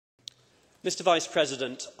Mr Vice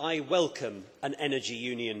President, I welcome an energy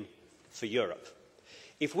union for Europe.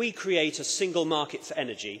 If we create a single market for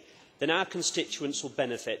energy, then our constituents will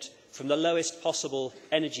benefit from the lowest possible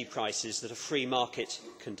energy prices that a free market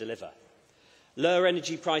can deliver. Lower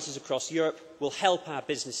energy prices across Europe will help our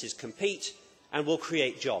businesses compete and will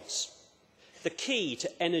create jobs. The key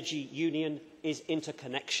to energy union is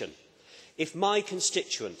interconnection. If my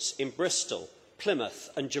constituents in Bristol, Plymouth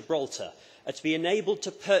and Gibraltar are to be enabled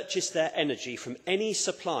to purchase their energy from any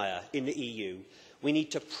supplier in the EU, we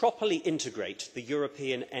need to properly integrate the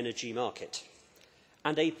European energy market.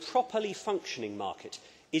 And a properly functioning market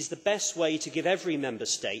is the best way to give every member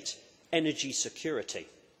state energy security.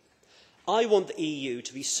 I want the EU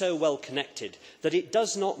to be so well connected that it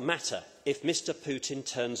does not matter if Mr Putin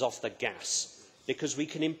turns off the gas, because we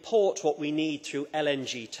can import what we need through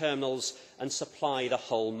LNG terminals and supply the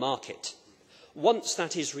whole market. Once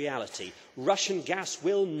that is reality, Russian gas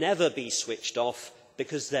will never be switched off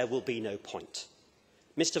because there will be no point.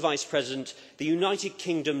 Mr Vice President, the United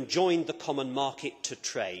Kingdom joined the common market to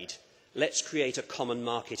trade. Let's create a common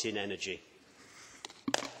market in energy.